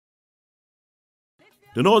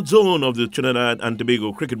The North Zone of the Trinidad and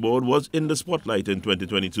Tobago Cricket Board was in the spotlight in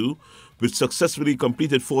 2022, which successfully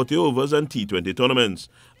completed 40 overs and T20 tournaments,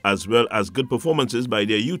 as well as good performances by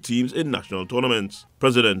their youth teams in national tournaments.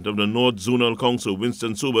 President of the North Zonal Council,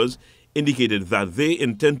 Winston Sobers, indicated that they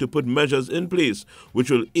intend to put measures in place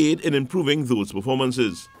which will aid in improving those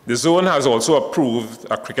performances. The zone has also approved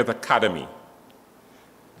a cricket academy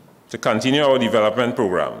to continue our development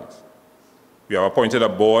programs. We have appointed a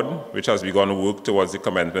board which has begun work towards the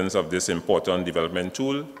commencement of this important development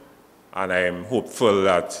tool, and I am hopeful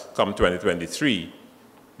that come 2023,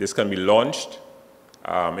 this can be launched.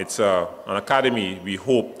 It's an academy we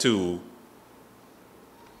hope to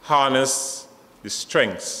harness the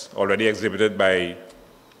strengths already exhibited by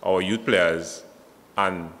our youth players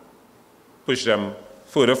and push them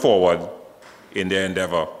further forward in their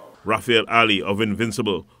endeavor. Rafael Ali of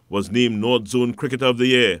Invincible was named North Zone Cricketer of the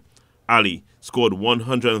Year. Ali scored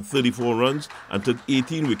 134 runs and took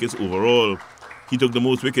 18 wickets overall. He took the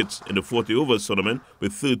most wickets in the 40 overs tournament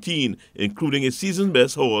with 13, including a season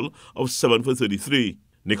best haul of 7 for 33.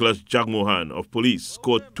 Nicholas Jagmohan of Police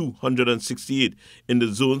scored 268 in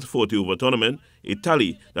the zone's 40 over tournament, a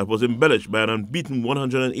tally that was embellished by an unbeaten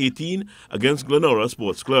 118 against Glenora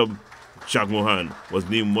Sports Club. Jagmohan was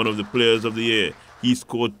named one of the players of the year. He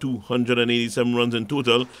scored 287 runs in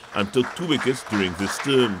total and took 2 wickets during this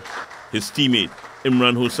term. His teammate,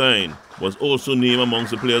 Imran Hossain, was also named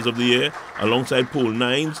amongst the players of the year, alongside Pole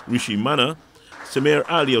 9's Rishi Mana, Samir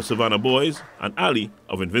Ali of Savannah Boys, and Ali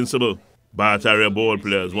of Invincible. Barataria ball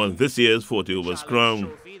players won this year's 40 overs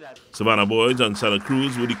crown. Savannah Boys and Santa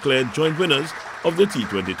Cruz were declared joint winners of the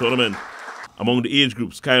T20 tournament. Among the age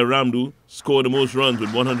groups, Kyle Ramdu scored the most runs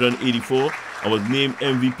with 184 and was named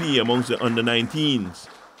MVP amongst the under-19s.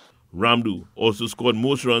 Ramdu also scored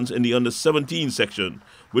most runs in the under-17 section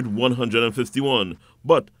with 151,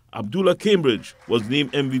 but Abdullah Cambridge was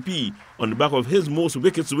named MVP on the back of his most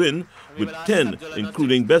wickets win with 10,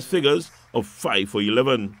 including best figures of 5 for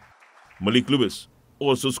 11. Malik Lewis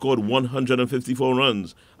also scored 154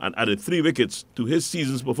 runs and added 3 wickets to his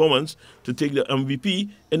season's performance to take the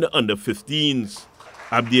MVP in the under-15s.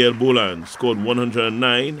 Abdiel Bolan scored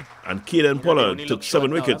 109 and Caden Pollard took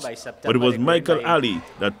 7 wickets, but it was Michael Ali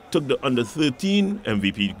that took the under-13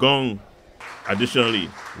 MVP gong. Additionally,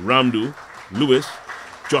 Ramdu, Lewis,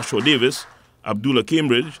 Joshua Davis, Abdullah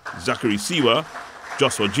Cambridge, Zachary Siwa,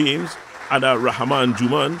 Joshua James, Ada Rahman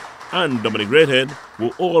Juman, and Dominic Redhead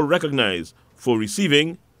were all recognized for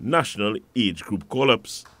receiving national age group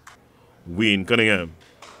call-ups. Wayne Cunningham,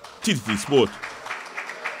 TTT Sport.